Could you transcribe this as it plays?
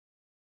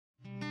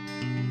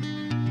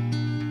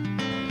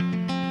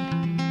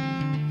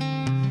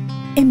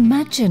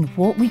Imagine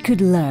what we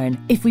could learn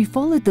if we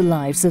followed the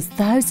lives of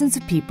thousands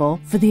of people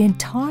for the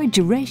entire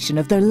duration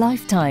of their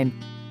lifetime.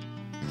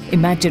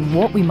 Imagine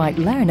what we might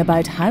learn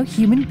about how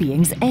human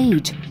beings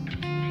age.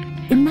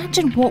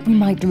 Imagine what we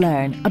might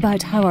learn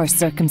about how our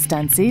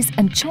circumstances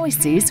and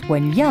choices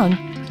when young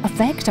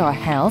affect our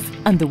health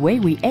and the way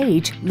we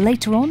age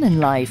later on in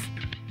life.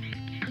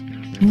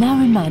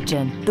 Now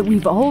imagine that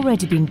we've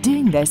already been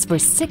doing this for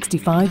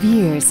 65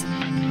 years.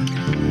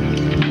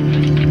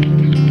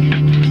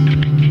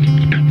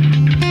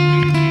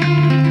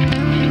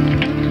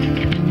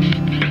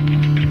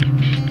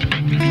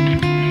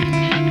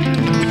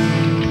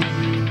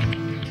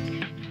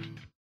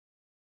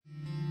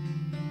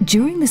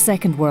 During the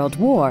Second World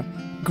War,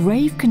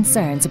 grave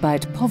concerns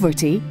about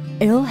poverty,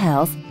 ill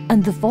health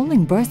and the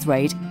falling birth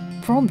rate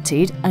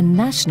prompted a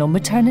national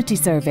maternity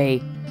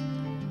survey.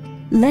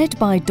 Led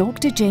by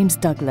Dr. James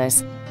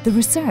Douglas, the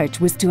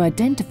research was to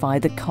identify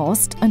the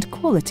cost and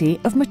quality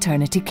of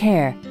maternity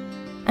care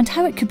and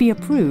how it could be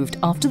improved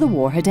after the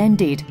war had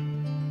ended.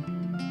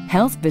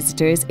 Health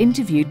visitors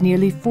interviewed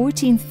nearly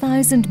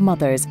 14,000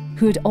 mothers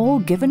who had all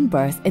given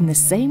birth in the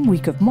same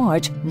week of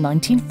March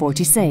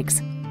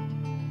 1946.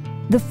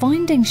 The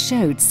findings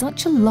showed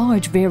such a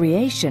large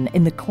variation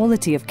in the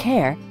quality of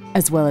care,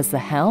 as well as the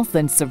health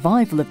and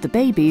survival of the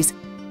babies,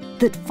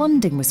 that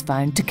funding was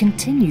found to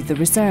continue the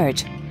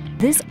research.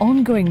 This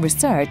ongoing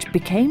research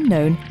became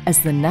known as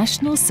the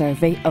National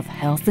Survey of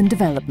Health and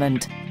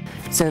Development.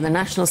 So the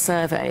National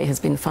Survey has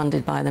been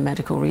funded by the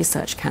Medical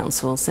Research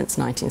Council since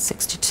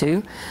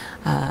 1962,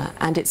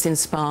 and it's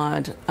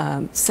inspired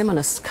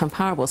similar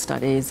comparable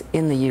studies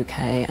in the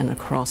UK and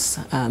across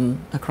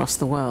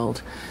the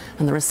world.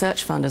 And the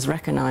Research Fund has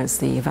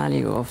recognised the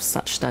value of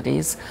such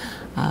studies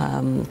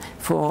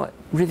for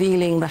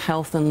revealing the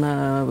health and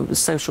the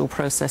social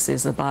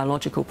processes, the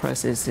biological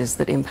processes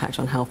that impact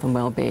on health and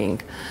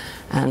well-being,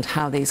 and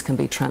how these can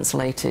be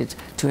translated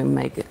to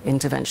make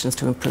interventions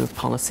to improve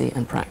policy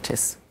and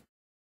practice.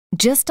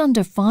 Just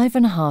under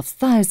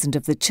 5,500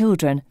 of the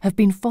children have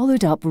been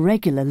followed up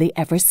regularly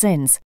ever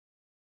since.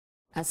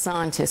 As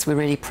scientists, we're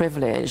really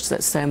privileged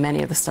that so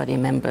many of the study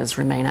members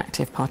remain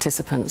active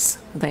participants.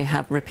 They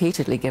have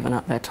repeatedly given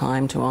up their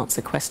time to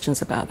answer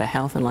questions about their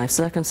health and life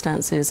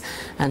circumstances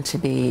and to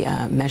be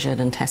measured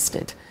and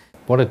tested.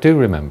 What I do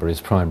remember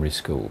is primary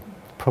school,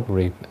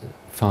 probably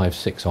 5,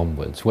 6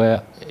 onwards,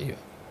 where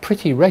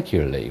pretty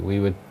regularly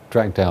we were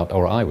dragged out,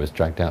 or I was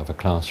dragged out of a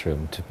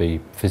classroom to be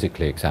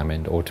physically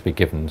examined or to be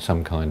given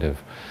some kind of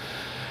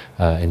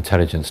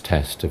intelligence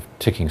test of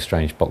ticking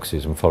strange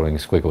boxes and following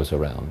squiggles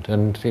around,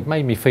 and it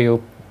made me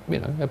feel,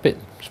 a bit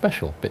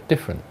special, a bit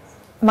different.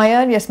 My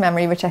earliest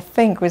memory, which I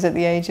think was at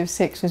the age of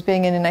 6, was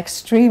being in an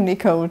extremely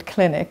cold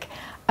clinic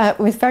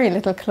with very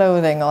little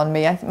clothing on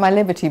me. My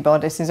Liberty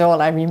bodice is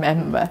all I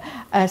remember,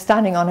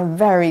 standing on a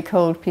very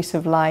cold piece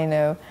of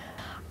lino.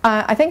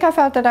 I think I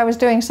felt that I was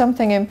doing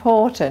something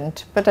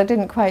important, but I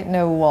didn't quite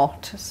know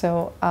what,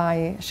 so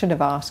I should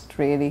have asked,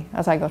 really.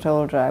 As I got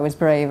older, I was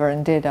braver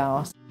and did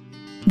ask.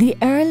 The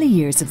early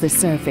years of the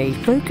survey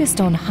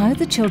focused on how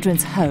the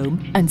children's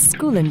home and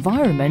school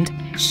environment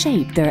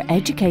shaped their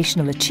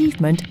educational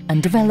achievement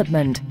and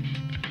development.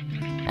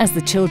 As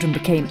the children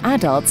became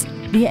adults,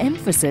 the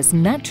emphasis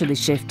naturally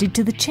shifted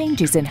to the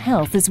changes in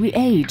health as we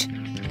age.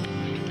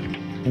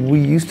 We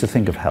used to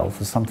think of health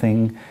as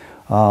something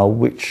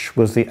which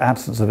was the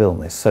absence of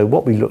illness. So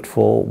what we looked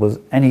for was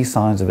any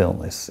signs of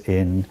illness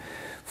in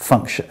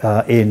function,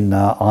 in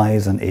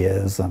eyes and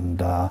ears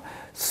and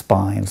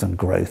spines and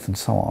growth and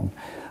so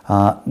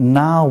on.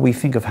 Now we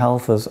think of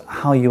health as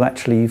how you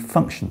actually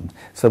function.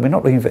 So we're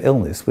not looking for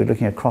illness, we're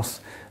looking across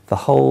the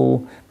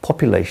whole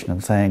population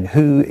and saying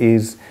who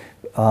is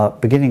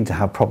beginning to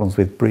have problems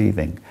with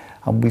breathing.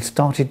 And we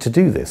started to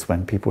do this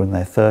when people were in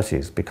their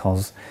 30s,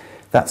 because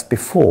that's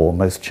before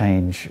most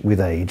change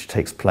with age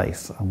takes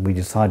place. And we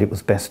decided it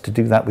was best to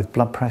do that with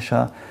blood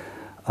pressure,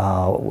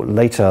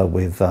 later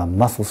with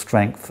muscle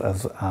strength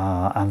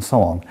and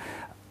so on.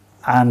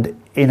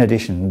 And in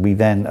addition, we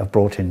then have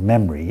brought in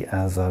memory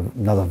as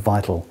another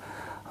vital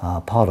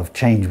part of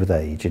change with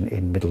age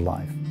in middle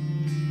life.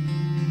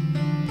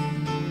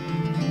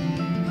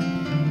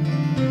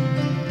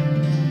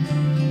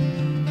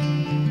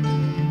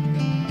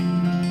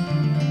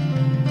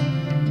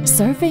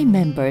 Survey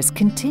members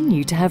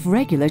continue to have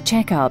regular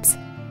checkups.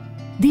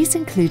 These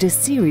include a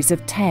series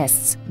of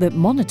tests that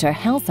monitor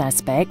health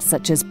aspects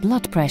such as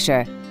blood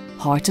pressure,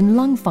 heart and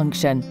lung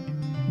function,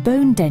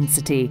 bone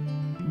density,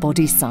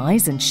 body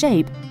size and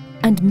shape,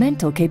 and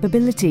mental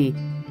capability.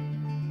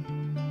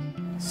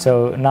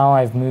 So now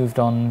I've moved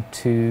on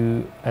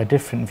to a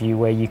different view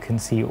where you can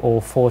see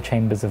all 4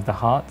 chambers of the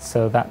heart.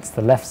 So that's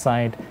the left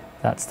side,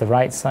 that's the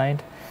right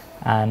side,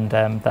 and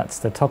that's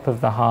the top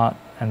of the heart,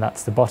 and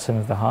that's the bottom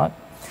of the heart.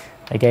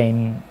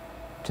 Again,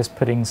 just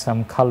putting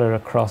some colour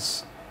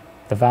across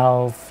the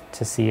valve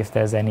to see if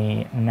there's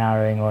any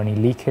narrowing or any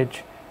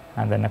leakage,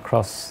 and then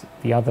across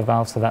the other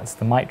valve, so that's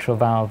the mitral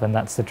valve and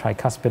that's the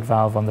tricuspid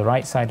valve on the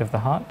right side of the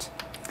heart.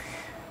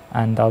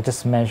 And I'll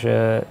just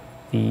measure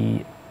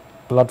the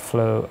blood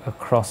flow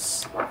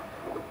across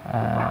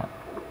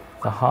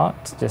the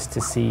heart just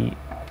to see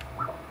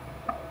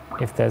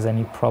if there's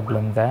any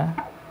problem there.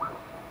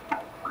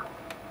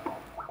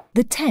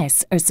 The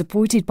tests are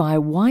supported by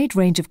a wide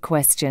range of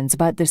questions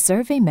about the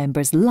survey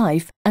members'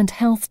 life and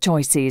health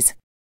choices.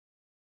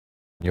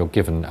 You're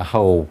given a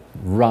whole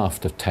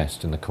raft of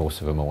tests in the course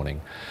of a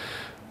morning,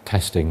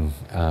 testing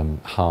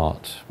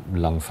heart,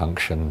 lung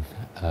function,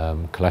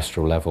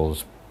 cholesterol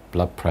levels,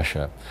 blood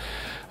pressure,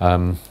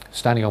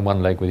 standing on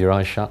one leg with your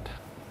eyes shut.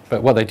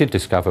 But what they did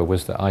discover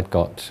was that I'd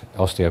got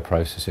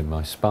osteoporosis in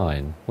my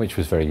spine, which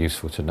was very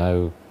useful to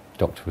know.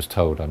 Doctor was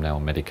told I'm now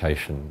on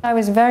medication. I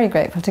was very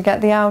grateful to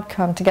get the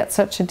outcome, to get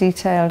such a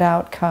detailed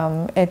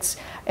outcome. It's,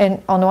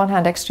 on the one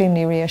hand,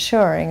 extremely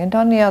reassuring, and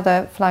on the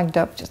other, flagged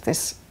up just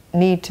this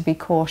need to be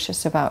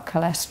cautious about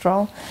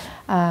cholesterol,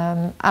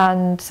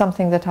 and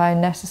something that I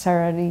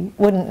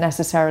wouldn't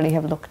necessarily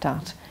have looked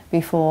at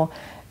before.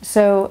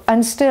 So,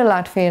 and still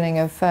that feeling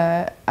of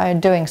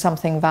doing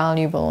something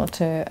valuable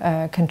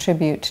to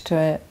contribute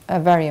to a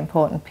very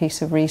important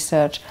piece of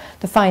research,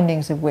 the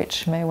findings of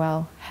which may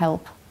well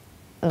help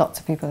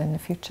lots of people in the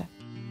future.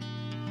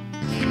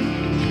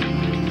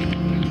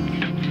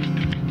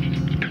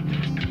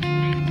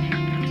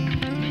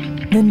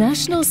 The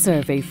National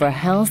Survey for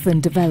Health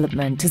and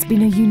Development has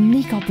been a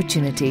unique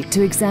opportunity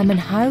to examine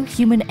how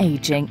human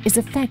ageing is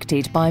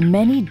affected by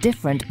many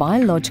different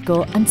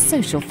biological and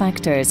social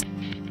factors.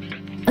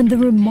 And the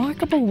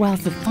remarkable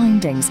wealth of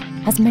findings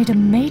has made a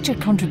major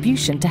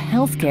contribution to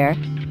healthcare,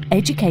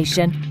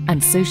 education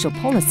and social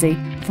policy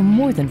for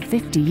more than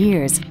 50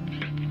 years.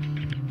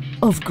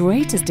 Of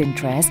greatest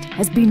interest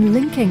has been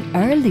linking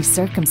early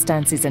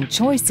circumstances and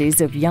choices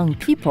of young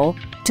people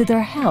to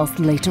their health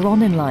later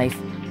on in life.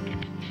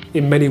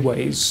 In many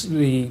ways,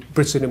 the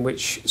Britain in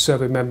which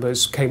survey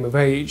members came of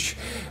age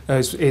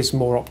is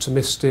more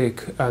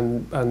optimistic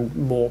and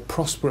more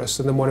prosperous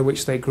than the one in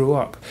which they grew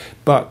up.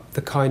 But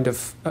the kind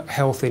of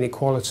health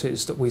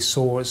inequalities that we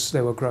saw as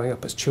they were growing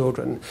up as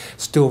children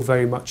still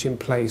very much in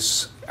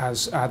place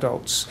as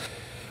adults.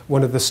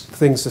 One of the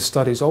things the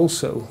studies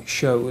also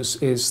shows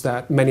is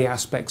that many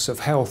aspects of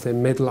health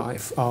in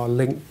midlife are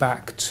linked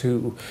back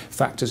to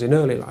factors in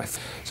early life.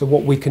 So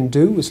what we can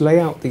do is lay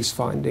out these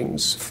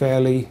findings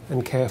fairly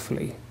and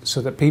carefully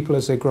so that people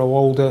as they grow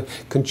older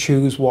can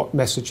choose what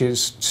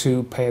messages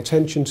to pay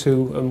attention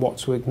to and what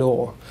to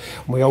ignore.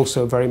 And we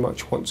also very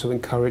much want to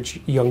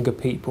encourage younger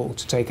people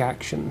to take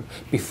action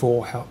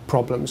before health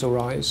problems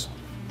arise.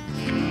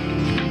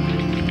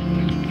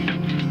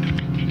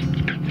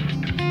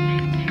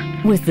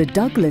 With the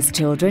Douglas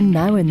children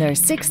now in their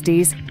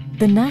 60s,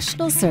 the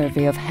National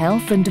Survey of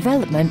Health and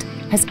Development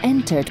has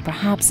entered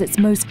perhaps its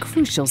most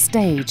crucial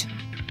stage.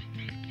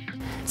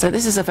 So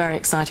this is a very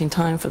exciting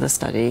time for the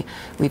study.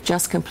 We've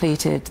just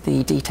completed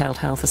the detailed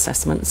health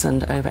assessments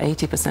and over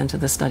 80%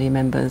 of the study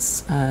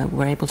members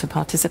were able to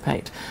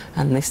participate,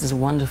 and this is a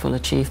wonderful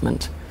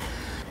achievement.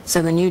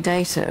 So the new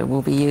data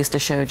will be used to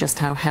show just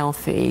how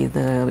healthy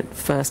the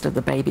first of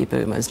the baby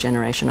boomers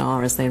generation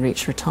are as they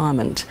reach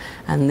retirement,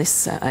 and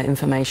this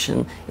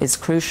information is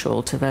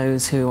crucial to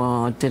those who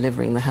are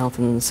delivering the health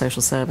and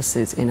social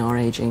services in our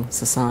ageing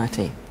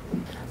society.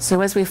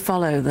 So as we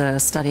follow the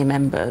study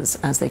members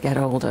as they get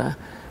older,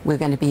 we're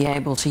going to be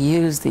able to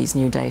use these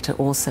new data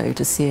also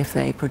to see if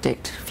they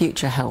predict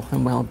future health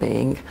and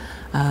well-being,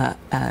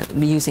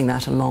 using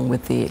that along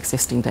with the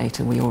existing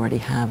data we already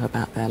have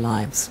about their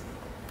lives.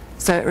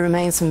 So it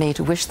remains for me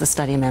to wish the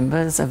study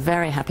members a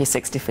very happy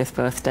 65th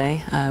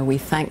birthday. We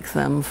thank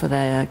them for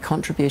their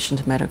contribution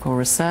to medical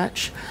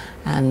research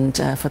and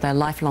for their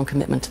lifelong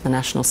commitment to the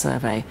National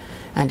Survey.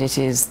 And it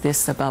is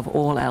this above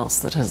all else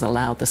that has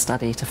allowed the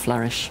study to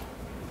flourish.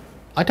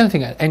 I don't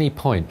think at any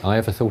point I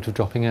ever thought of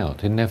dropping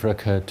out. It never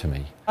occurred to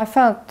me. I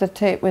felt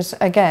that it was,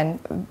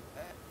 again,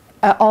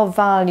 of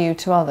value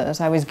to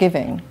others. I was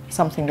giving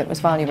something that was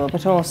valuable,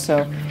 but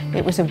also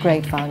it was of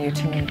great value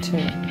to me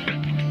too.